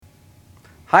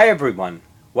Hi everyone,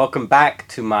 welcome back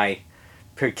to my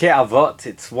Pirkei Avot.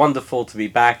 It's wonderful to be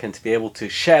back and to be able to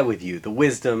share with you the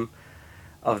wisdom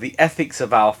of the ethics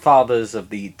of our fathers, of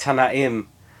the Tanaim,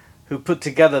 who put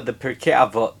together the Pirkei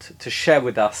Avot to share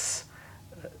with us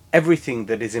everything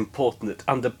that is important, that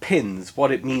underpins what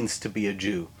it means to be a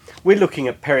Jew. We're looking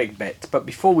at Perek Bet, but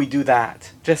before we do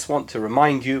that, just want to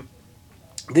remind you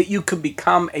that you can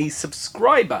become a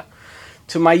subscriber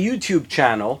to my YouTube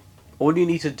channel. All you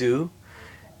need to do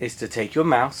is to take your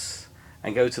mouse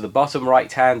and go to the bottom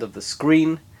right hand of the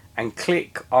screen and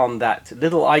click on that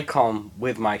little icon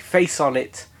with my face on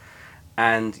it,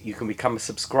 and you can become a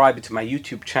subscriber to my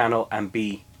YouTube channel and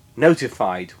be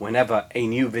notified whenever a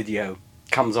new video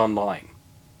comes online.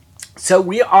 So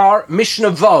we are Mishnah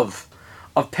Vov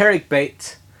of Perek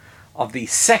Bet, of the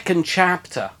second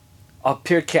chapter of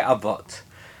Pirkei Avot.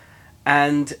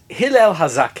 And Hillel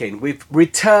Hazaken, we've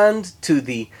returned to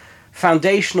the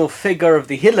foundational figure of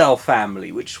the Hillel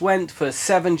family, which went for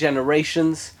 7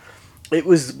 generations. It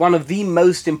was one of the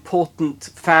most important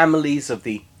families of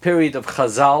the period of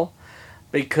Chazal,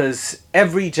 because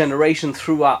every generation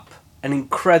threw up an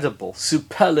incredible,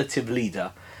 superlative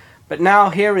leader. But now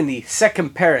here in the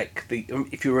second Perek,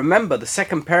 if you remember, the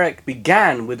second Perek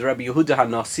began with Rabbi Yehuda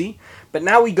HaNasi, but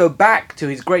now we go back to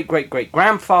his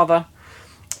great-great-great-grandfather,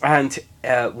 and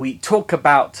we talk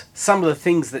about some of the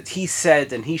things that he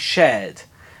said and he shared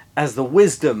as the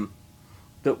wisdom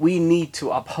that we need to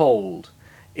uphold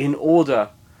in order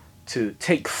to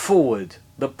take forward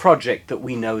the project that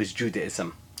we know as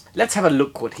Judaism. Let's have a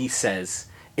look what he says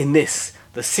in this,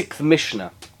 the fifth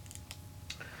Mishnah,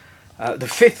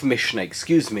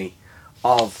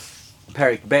 of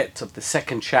Perek Bet, of the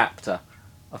second chapter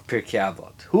of Pirkei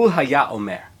Avot. Hu haya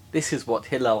omer. This is what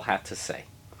Hillel had to say.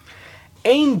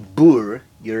 Ein bur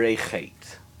yirei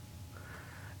chet.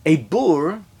 A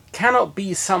bur cannot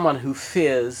be someone who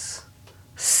fears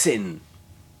sin.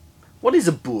 What is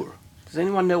a bur? Does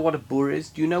anyone know what a bur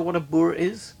is? Do you know what a bur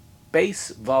is?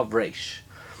 Beis vav resh.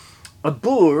 A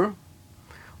bur,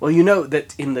 well, you know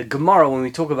that in the Gemara when we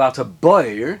talk about a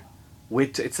boir,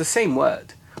 it's the same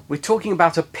word. We're talking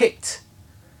about a pit.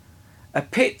 A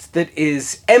pit that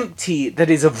is empty, that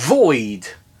is a void.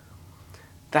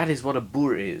 That is what a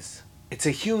bur is. It's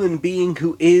a human being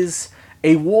who is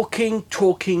a walking,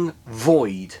 talking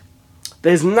void.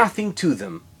 There's nothing to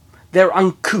them. They're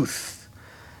uncouth.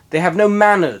 They have no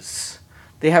manners.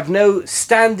 They have no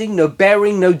standing, no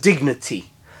bearing, no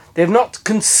dignity. They have not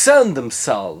concerned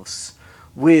themselves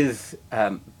with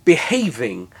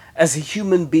behaving as a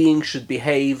human being should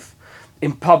behave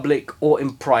in public or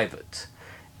in private.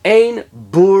 Ein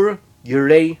bur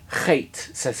yirei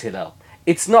chet, says Hillel.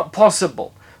 It's not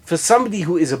possible for somebody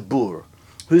who is a bur,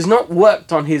 who's not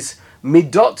worked on his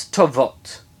midot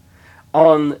tovot,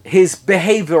 on his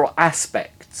behavioral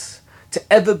aspects, to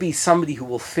ever be somebody who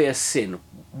will fear sin.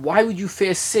 Why would you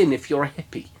fear sin if you're a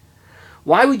hippie?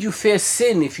 Why would you fear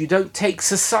sin if you don't take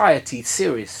society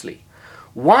seriously?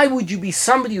 Why would you be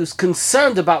somebody who's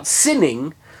concerned about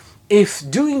sinning if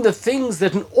doing the things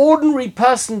that an ordinary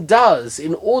person does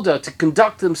in order to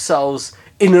conduct themselves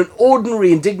in an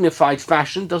ordinary and dignified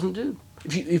fashion doesn't do?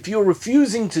 If you're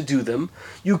refusing to do them,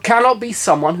 you cannot be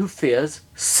someone who fears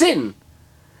sin.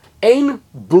 Ein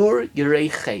bur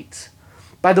yirei chet.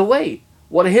 By the way,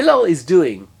 what Hillel is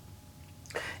doing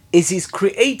is he's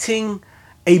creating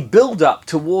a build-up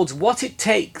towards what it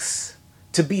takes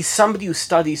to be somebody who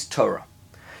studies Torah.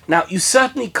 Now, you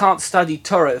certainly can't study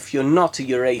Torah if you're not a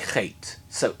yirei chet.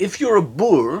 So if you're a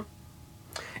bur,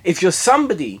 if you're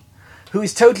somebody who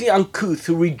is totally uncouth,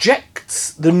 who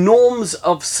rejects the norms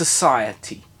of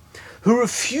society, who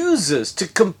refuses to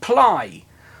comply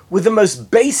with the most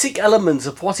basic elements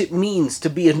of what it means to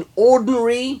be an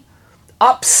ordinary,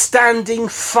 upstanding,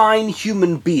 fine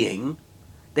human being,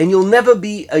 then you'll never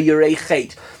be a yirei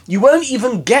chet. You won't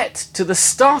even get to the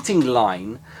starting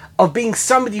line of being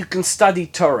somebody who can study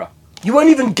Torah. You won't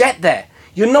even get there.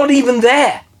 You're not even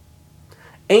there.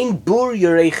 Ein bur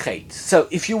yirei chet. So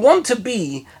if you want to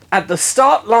be at the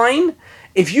start line,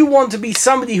 if you want to be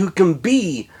somebody who can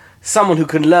be someone who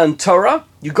can learn Torah,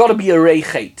 you've got to be a yirei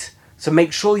chet. So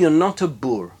make sure you're not a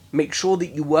bur. Make sure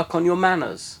that you work on your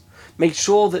manners. Make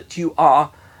sure that you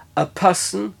are a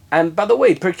person. And by the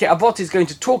way, Pirkei Avot is going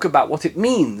to talk about what it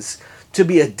means to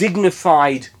be a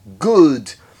dignified,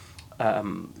 good,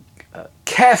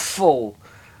 careful,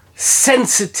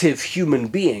 sensitive human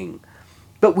being.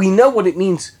 But we know what it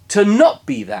means to not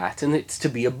be that, and it's to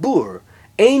be a bur.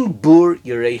 Ein bur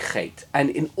yirei chet.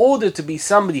 And in order to be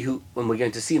somebody who, and we're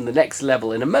going to see in the next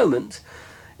level in a moment,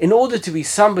 in order to be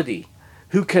somebody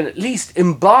who can at least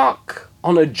embark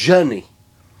on a journey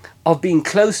of being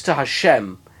close to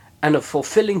Hashem and of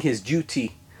fulfilling his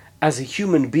duty as a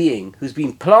human being who's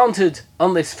been planted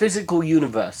on this physical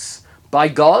universe by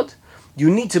God, you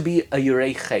need to be a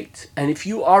Yirei Chet. And if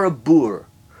you are a boor,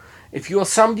 if you are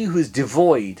somebody who is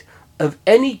devoid of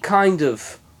any kind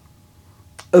of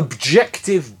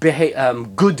objective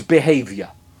good behavior,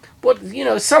 what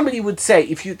somebody would say,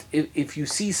 if you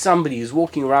see somebody who's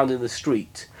walking around in the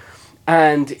street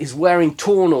and is wearing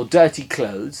torn or dirty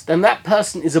clothes, then that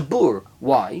person is a boor.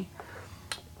 Why?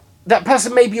 That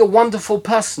person may be a wonderful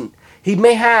person. He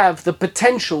may have the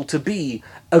potential to be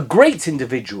a great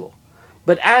individual.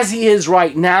 But as he is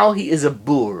right now, he is a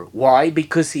boor. Why?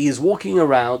 Because he is walking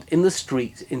around in the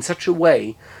street in such a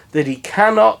way that he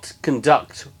cannot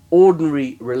conduct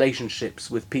ordinary relationships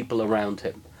with people around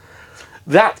him.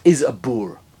 That is a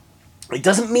boor. It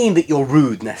doesn't mean that you're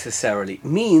rude necessarily. It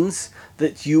means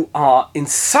that you are in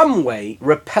some way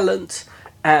repellent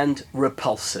and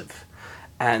repulsive.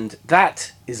 And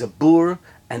that is a boor,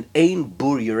 and ein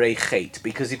boor yirei chet.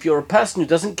 Because if you're a person who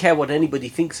doesn't care what anybody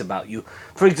thinks about you,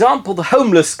 for example, the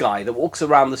homeless guy that walks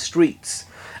around the streets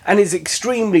and is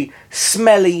extremely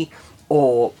smelly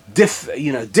or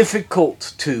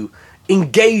difficult to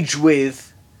engage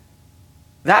with,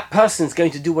 that person is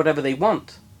going to do whatever they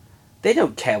want. They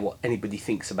don't care what anybody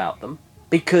thinks about them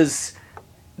because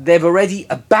they've already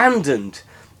abandoned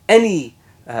any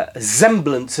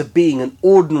semblance of being an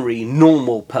ordinary,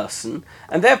 normal person,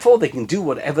 and therefore they can do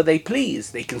whatever they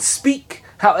please. They can speak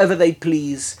however they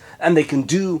please, and they can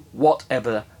do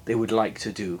whatever they would like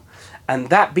to do. And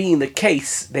that being the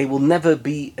case, they will never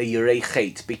be a Yirei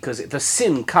Chet, because if a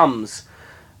sin comes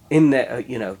in their,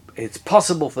 it's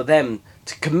possible for them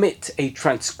to commit a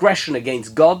transgression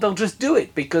against God, they'll just do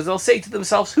it, because they'll say to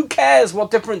themselves, who cares?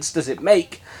 What difference does it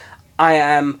make? I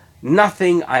am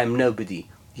nothing, I am nobody.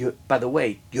 By the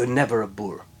way, you're never a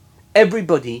boor.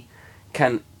 Everybody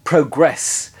can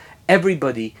progress.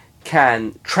 Everybody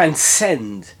can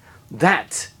transcend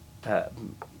that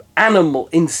animal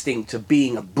instinct of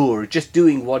being a boor, just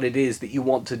doing what it is that you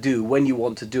want to do, when you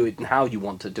want to do it, and how you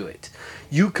want to do it.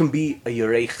 You can be a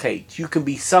Yirei Chet. You can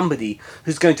be somebody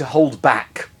who's going to hold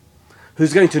back,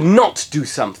 who's going to not do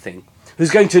something,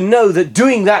 who's going to know that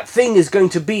doing that thing is going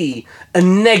to be a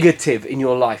negative in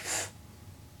your life.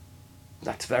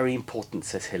 That's very important,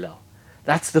 says Hillel.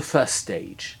 That's the first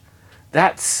stage.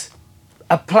 That's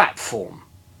a platform.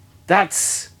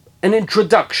 That's an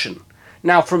introduction.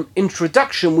 Now, from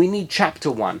introduction, we need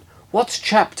chapter 1. What's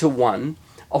chapter 1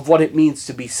 of what it means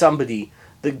to be somebody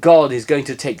that God is going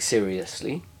to take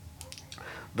seriously?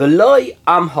 V'loi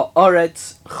am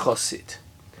ha'aretz chosid.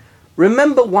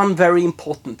 Remember one very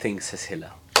important thing, says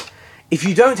Hillel. If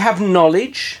you don't have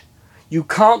knowledge, you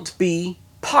can't be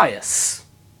pious.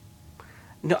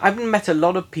 I've met a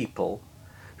lot of people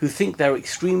who think they're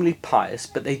extremely pious,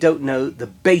 but they don't know the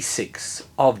basics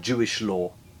of Jewish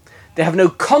law. They have no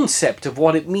concept of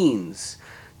what it means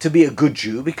to be a good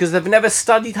Jew because they've never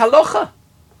studied halacha.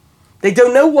 They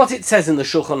don't know what it says in the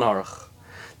Shulchan Aruch.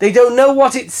 They don't know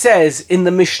what it says in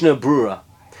the Mishnah Brura.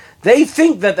 They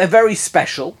think that they're very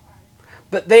special,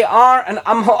 but they are an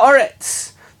Am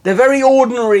Ha'aretz. They're very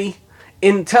ordinary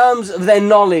in terms of their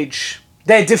knowledge.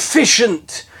 They're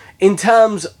deficient in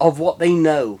terms of what they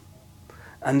know.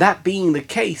 And that being the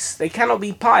case, they cannot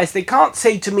be pious. They can't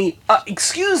say to me,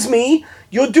 excuse me,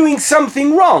 you're doing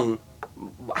something wrong.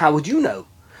 How would you know?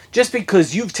 Just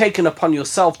because you've taken upon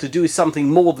yourself to do something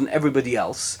more than everybody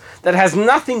else, that has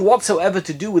nothing whatsoever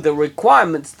to do with the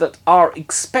requirements that are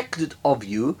expected of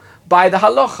you by the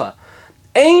halacha.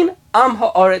 Ein am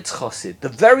ha'aretz chosid, the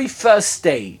very first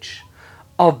stage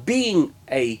of being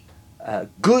a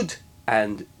good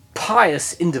and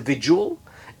pious individual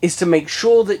is to make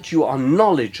sure that you are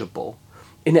knowledgeable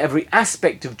in every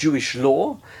aspect of Jewish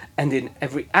law and in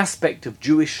every aspect of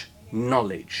Jewish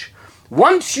knowledge.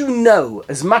 Once you know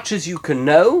as much as you can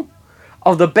know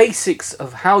of the basics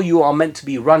of how you are meant to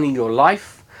be running your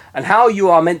life and how you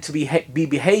are meant to be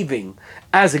behaving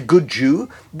as a good Jew,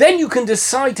 then you can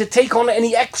decide to take on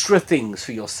any extra things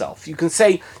for yourself. You can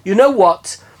say, you know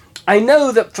what, I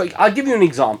know that, I'll give you an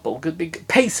example.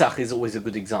 Pesach is always a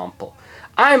good example.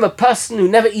 I am a person who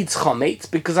never eats chometz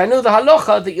because I know the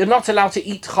halacha that you're not allowed to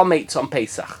eat chometz on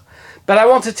Pesach. But I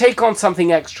want to take on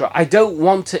something extra. I don't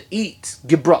want to eat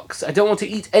gebroks. I don't want to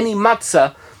eat any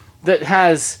matzah that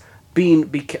has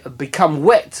become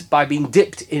wet by being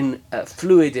dipped in a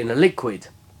fluid, in a liquid.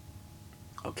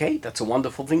 Okay, that's a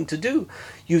wonderful thing to do.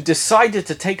 You've decided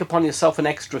to take upon yourself an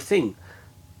extra thing.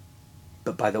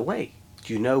 But by the way,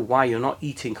 do you know why you're not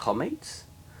eating chometz?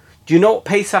 Do you know what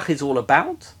Pesach is all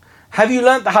about? Have you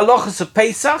learnt the halachas of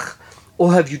Pesach?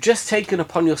 Or have you just taken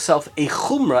upon yourself a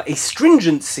chumrah, a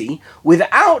stringency,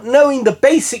 without knowing the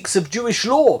basics of Jewish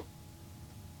law?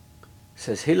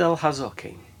 Says Hillel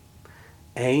Hazokin,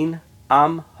 Ein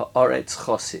Am Ha'aretz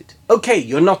Chosid. Okay,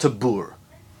 you're not a boor,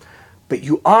 but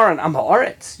you are an Am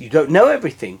Ha'aretz. You don't know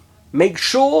everything. Make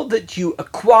sure that you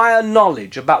acquire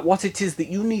knowledge about what it is that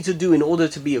you need to do in order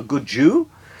to be a good Jew,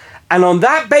 and on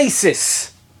that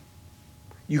basis,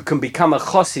 you can become a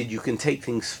chosid, you can take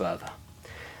things further.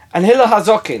 And Hillel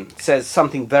Hazokin says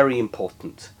something very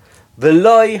important.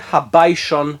 Veloi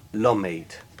habayshon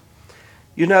lomed.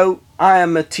 You know, I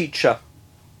am a teacher,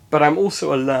 but I'm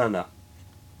also a learner.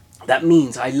 That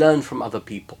means I learn from other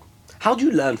people. How do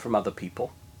you learn from other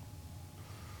people?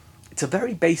 It's a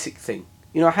very basic thing.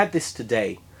 You know, I had this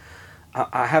today.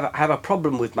 I have a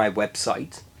problem with my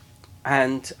website,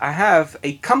 and I have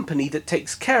a company that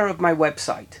takes care of my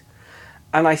website.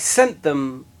 And I sent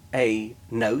them a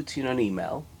note, you know, an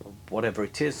email, or whatever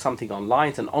it is, something online,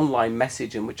 it's an online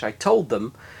message in which I told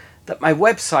them that my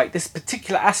website, this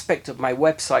particular aspect of my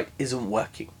website isn't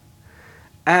working.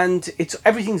 And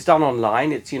everything's done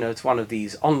online. It's, you know, it's one of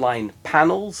these online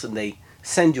panels, and they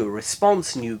send you a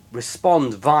response, and you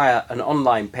respond via an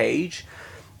online page.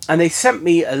 And they sent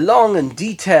me a long and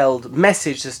detailed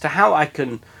message as to how I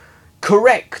can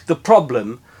correct the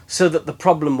problem so that the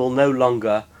problem will no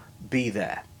longer be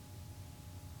there.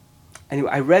 Anyway,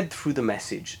 I read through the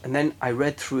message, and then I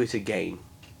read through it again.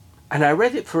 And I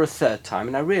read it for a third time,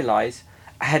 and I realized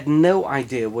I had no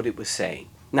idea what it was saying.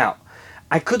 Now,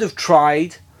 I could have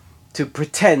tried to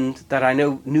pretend that I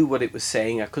knew what it was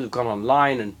saying. I could have gone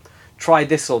online and tried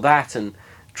this or that and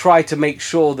tried to make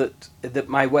sure that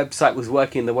my website was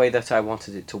working the way that I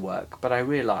wanted it to work. But I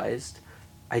realized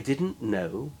I didn't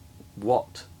know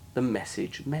what the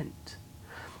message meant.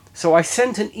 So I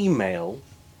sent an email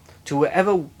to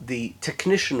whoever the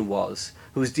technician was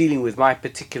who was dealing with my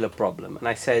particular problem. And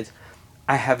I said,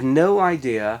 I have no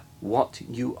idea what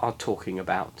you are talking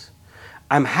about.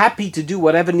 I'm happy to do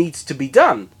whatever needs to be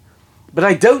done, but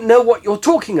I don't know what you're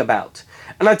talking about.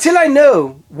 And until I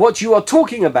know what you are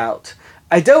talking about,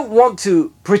 I don't want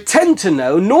to pretend to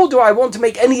know, nor do I want to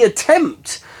make any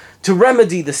attempt to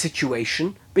remedy the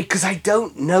situation, because I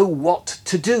don't know what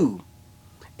to do.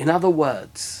 In other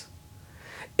words,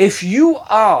 if you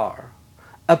are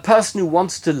a person who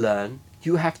wants to learn,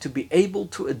 you have to be able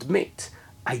to admit,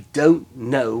 I don't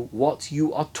know what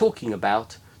you are talking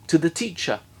about, to the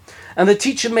teacher. And the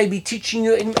teacher may be teaching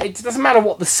you, it doesn't matter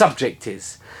what the subject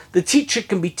is. The teacher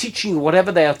can be teaching you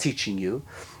whatever they are teaching you.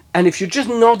 And if you're just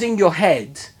nodding your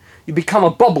head, you become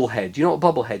a bobblehead. You know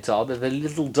what bobbleheads are? They're the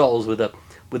little dolls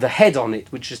with a head on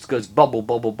it, which just goes bubble,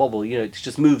 bubble, bubble. You know, it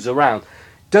just moves around.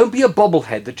 Don't be a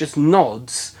bobblehead that just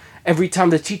nods every time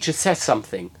the teacher says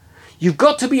something. You've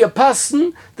got to be a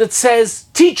person that says,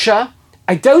 teacher,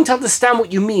 I don't understand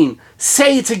what you mean.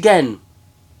 Say it again.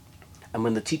 And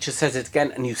when the teacher says it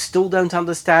again and you still don't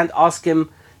understand, ask him,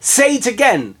 say it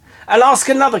again. And ask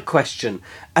another question.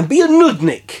 And be a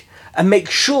nudnik. And make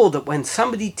sure that when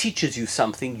somebody teaches you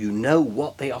something, you know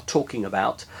what they are talking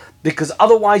about. Because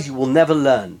otherwise you will never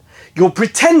learn. You'll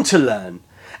pretend to learn.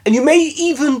 And you may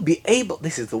even be able,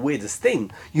 this is the weirdest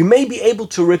thing, you may be able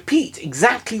to repeat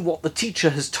exactly what the teacher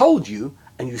has told you,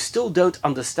 and you still don't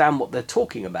understand what they're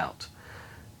talking about.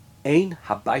 Ein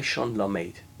habayshon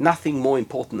lomed. Nothing more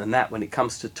important than that when it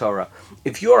comes to Torah.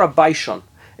 If you're a baishon,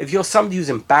 if you're somebody who's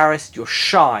embarrassed, you're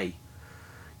shy,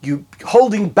 you're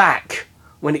holding back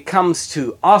when it comes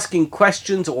to asking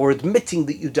questions or admitting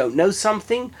that you don't know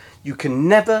something, you can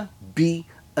never be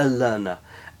a learner.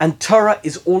 And Torah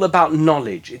is all about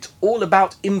knowledge. It's all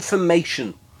about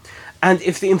information. And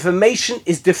if the information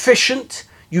is deficient,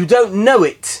 you don't know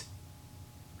it.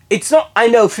 It's not, I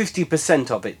know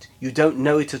 50% of it. You don't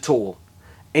know it at all.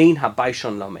 Ein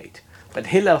habayshon lamed. But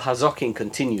Hillel Hazokin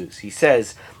continues. He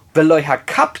says, Veloy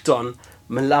hakapton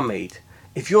melamed.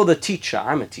 If you're the teacher,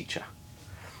 I'm a teacher.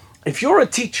 If you're a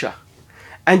teacher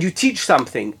and you teach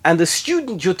something and the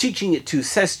student you're teaching it to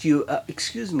says to you,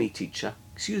 excuse me, teacher,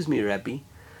 excuse me, Rebbe,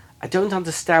 I don't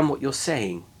understand what you're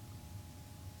saying.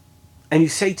 And you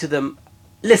say to them,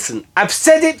 listen, I've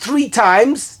said it 3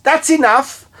 times, that's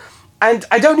enough, and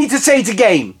I don't need to say it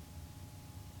again.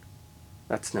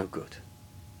 That's no good.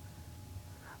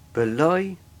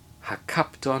 Beloy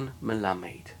hakapton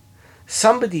melamed.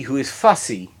 Somebody who is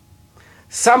fussy,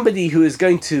 somebody who is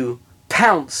going to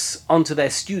pounce onto their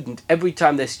student every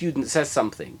time their student says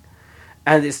something,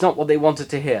 and it's not what they wanted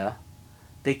to hear,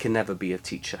 they can never be a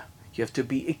teacher. You have to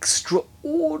be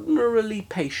extraordinarily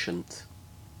patient.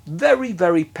 Very,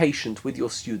 very patient with your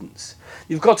students.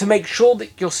 You've got to make sure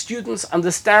that your students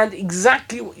understand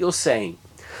exactly what you're saying.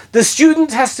 The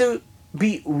student has to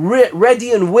be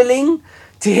ready and willing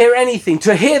to hear anything,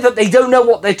 to hear that they don't know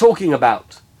what they're talking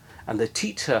about. And the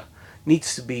teacher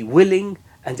needs to be willing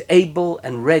and able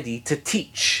and ready to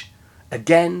teach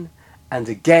again and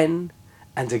again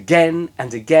and again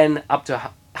and again, up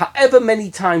to however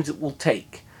many times it will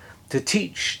take to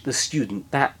teach the student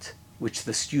that which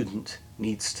the student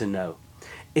needs to know.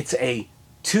 It's a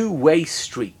two-way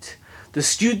street. The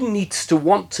student needs to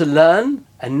want to learn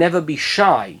and never be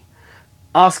shy,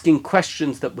 asking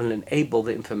questions that will enable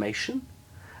the information.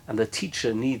 And the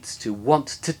teacher needs to want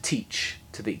to teach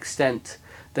to the extent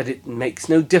that it makes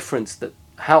no difference that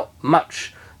how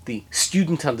much the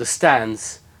student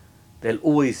understands. They'll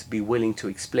always be willing to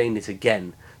explain it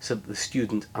again so that the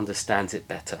student understands it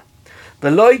better.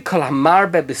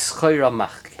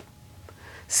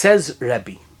 Says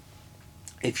Rebbe,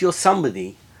 if you're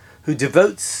somebody who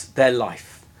devotes their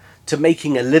life to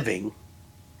making a living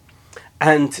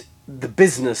and the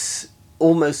business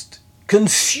almost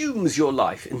consumes your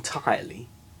life entirely,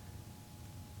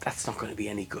 that's not going to be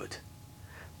any good.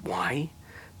 Why?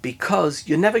 Because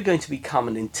you're never going to become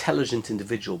an intelligent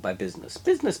individual by business.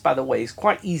 Business, by the way, is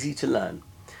quite easy to learn.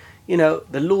 You know,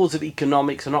 the laws of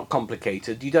economics are not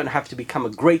complicated. You don't have to become a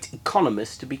great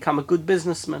economist to become a good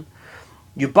businessman.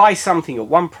 You buy something at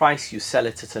one price, you sell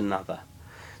it at another.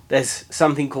 There's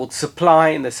something called supply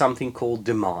and there's something called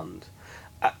demand.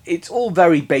 It's all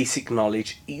very basic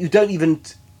knowledge. You don't even,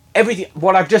 everything,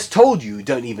 what I've just told you, you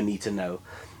don't even need to know.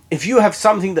 If you have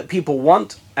something that people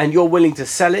want and you're willing to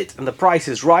sell it and the price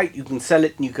is right, you can sell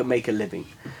it and you can make a living.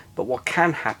 But what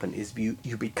can happen is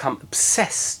you become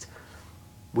obsessed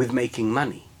with making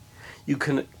money. You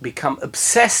can become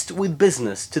obsessed with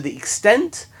business to the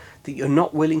extent that you're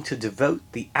not willing to devote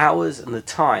the hours and the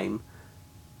time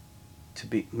to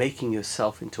be making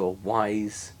yourself into a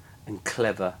wise and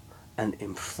clever and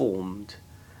informed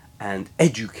and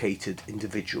educated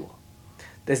individual.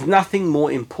 There's nothing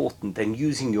more important than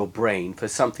using your brain for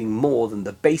something more than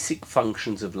the basic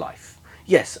functions of life.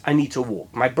 Yes, I need to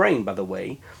walk. My brain, by the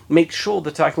way, makes sure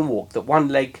that I can walk, that one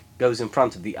leg goes in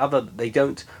front of the other, that they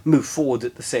don't move forward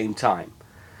at the same time.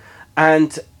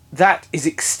 And that is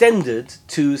extended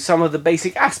to some of the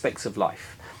basic aspects of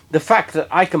life. The fact that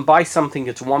I can buy something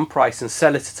at one price and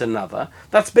sell it at another,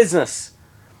 that's business.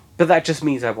 But that just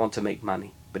means I want to make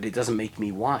money. But it doesn't make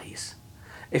me wise.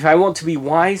 If I want to be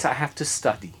wise, I have to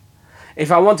study.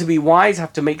 If I want to be wise, I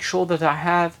have to make sure that I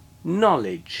have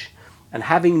knowledge. And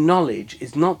having knowledge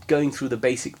is not going through the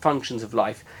basic functions of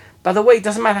life. By the way, it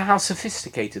doesn't matter how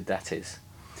sophisticated that is.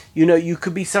 You know, you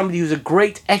could be somebody who's a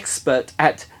great expert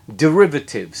at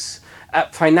derivatives,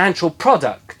 at financial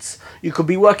products. You could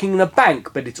be working in a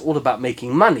bank, but it's all about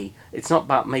making money. It's not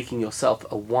about making yourself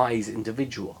a wise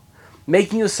individual.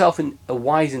 Making yourself a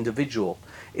wise individual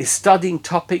is studying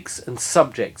topics and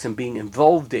subjects and being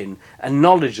involved in and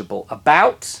knowledgeable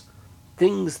about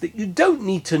things that you don't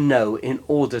need to know in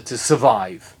order to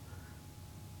survive.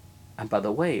 And by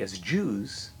the way, as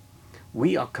Jews,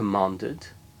 we are commanded,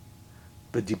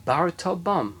 b'dibarta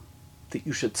bam, that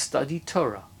you should study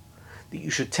Torah, that you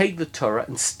should take the Torah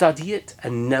and study it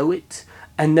and know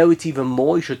it even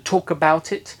more. You should talk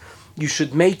about it. You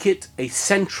should make it a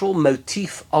central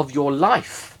motif of your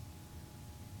life.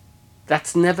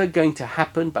 That's never going to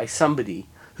happen by somebody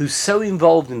who's so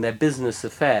involved in their business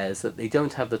affairs that they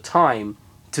don't have the time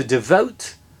to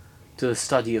devote to the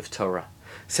study of Torah.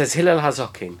 Says Hillel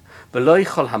Hazokin, "V'lo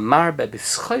yichol hamarbe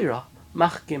b'schoira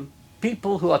machkim."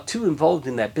 People who are too involved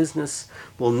in their business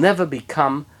will never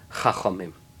become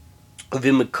chachamim.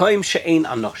 U'v'mekoyim she'ein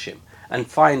anoshim. And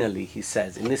finally, he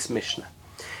says in this Mishnah,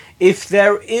 if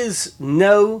there is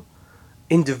no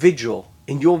individual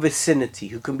in your vicinity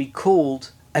who can be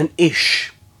called an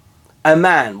ish, a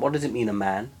man. What does it mean, a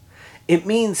man? It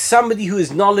means somebody who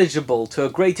is knowledgeable to a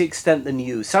greater extent than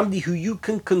you, somebody who you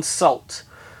can consult,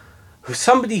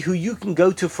 somebody who you can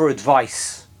go to for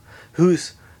advice,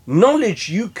 whose knowledge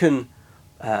you can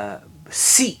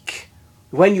seek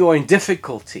when you are in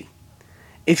difficulty.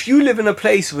 If you live in a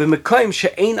place with mekoyim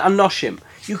she'ein anoshim,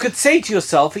 you could say to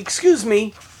yourself, excuse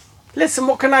me, listen,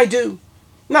 what can I do?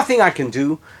 Nothing I can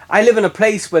do. I live in a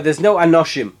place where there's no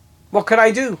anoshim. What can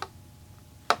I do?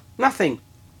 Nothing.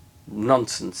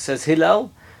 Nonsense, says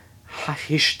Hillel.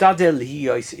 Hishtadel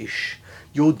lihiyos ish.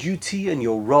 Your duty and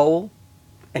your role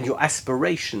and your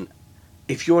aspiration,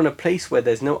 if you're in a place where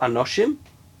there's no anoshim,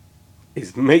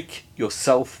 is make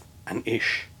yourself an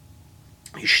ish.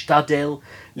 Hishtadel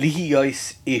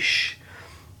lihiyos ish.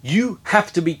 You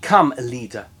have to become a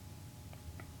leader.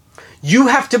 You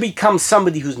have to become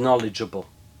somebody who's knowledgeable.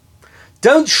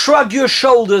 Don't shrug your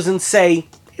shoulders and say,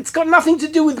 it's got nothing to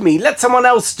do with me, let someone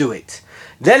else do it.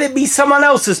 Let it be someone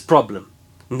else's problem.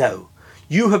 No,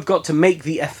 you have got to make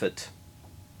the effort.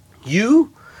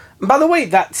 You, and by the way,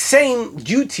 that same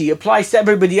duty applies to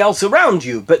everybody else around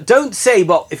you, but don't say,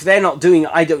 well, if they're not doing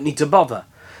it, I don't need to bother.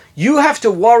 You have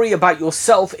to worry about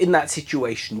yourself in that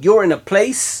situation. You're in a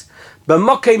place,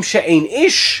 b'mokem she'ein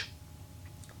ish,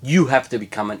 you have to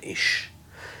become an ish.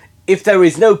 If there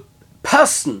is no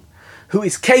person who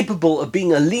is capable of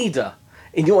being a leader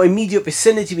in your immediate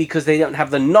vicinity because they don't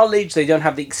have the knowledge, they don't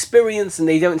have the experience, and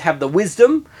they don't have the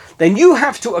wisdom, then you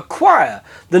have to acquire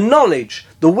the knowledge,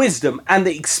 the wisdom, and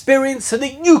the experience so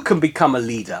that you can become a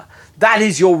leader. That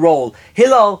is your role.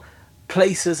 Hillel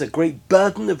places a great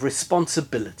burden of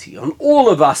responsibility on all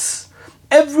of us,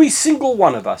 every single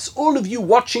one of us, all of you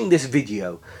watching this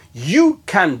video. You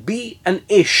can be an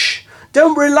ish.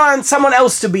 Don't rely on someone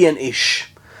else to be an ish.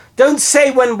 Don't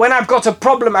say when I've got a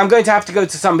problem, I'm going to have to go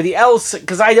to somebody else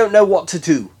because I don't know what to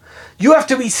do. You have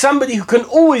to be somebody who can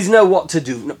always know what to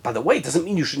do. No, by the way, it doesn't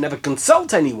mean you should never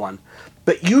consult anyone,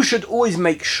 but you should always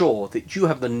make sure that you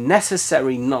have the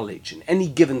necessary knowledge in any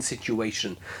given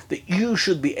situation, that you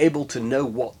should be able to know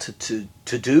what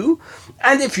to do.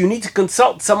 And if you need to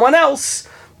consult someone else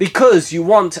because you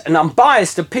want an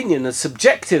unbiased opinion, a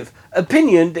subjective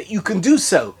opinion, that you can do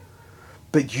so.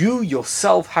 But you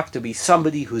yourself have to be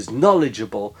somebody who's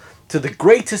knowledgeable to the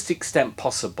greatest extent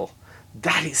possible.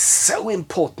 That is so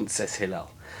important, says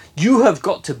Hillel. You have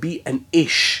got to be an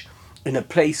ish in a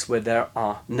place where there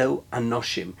are no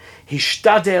anoshim.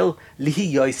 Hishtadel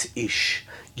lihiyos ish.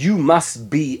 You must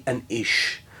be an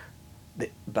ish.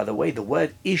 By the way, the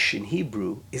word ish in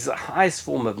Hebrew is the highest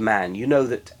form of man. You know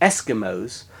that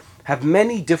Eskimos have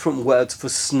many different words for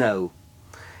snow.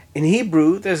 In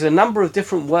Hebrew, there's a number of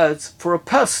different words for a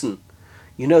person.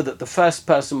 You know that the first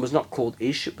person was not called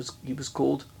Ish, he was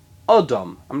called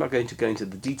Odom. I'm not going to go into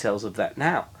the details of that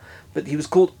now, but he was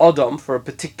called Odom for a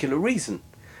particular reason.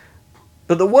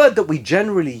 But the word that we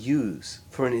generally use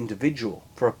for an individual,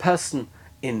 for a person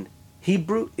in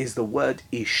Hebrew, is the word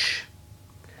Ish.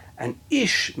 And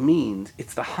Ish means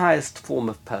it's the highest form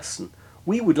of person.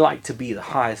 We would like to be the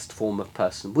highest form of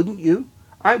person, wouldn't you?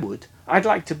 I would. I'd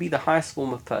like to be the highest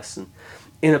form of person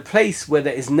in a place where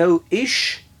there is no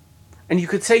ish. And you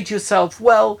could say to yourself,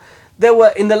 well,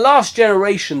 in the last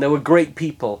generation, there were great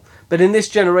people, but in this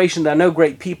generation, there are no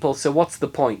great people, so what's the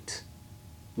point?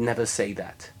 Never say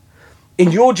that.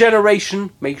 In your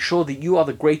generation, make sure that you are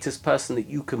the greatest person that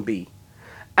you can be.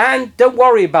 And don't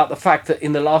worry about the fact that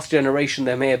in the last generation,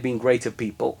 there may have been greater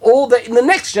people, or that in the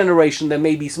next generation, there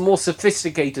may be some more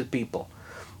sophisticated people.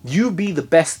 You be the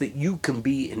best that you can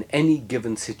be in any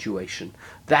given situation.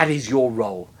 That is your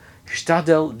role.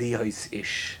 Shtadel lihiyos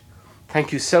ish.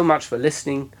 Thank you so much for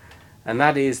listening. And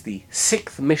that is the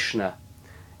 6th Mishnah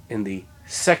in the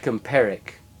 2nd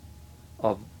Perek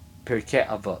of Pirkei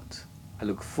Avot. I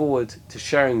look forward to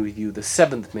sharing with you the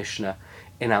 7th Mishnah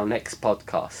in our next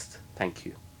podcast. Thank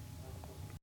you.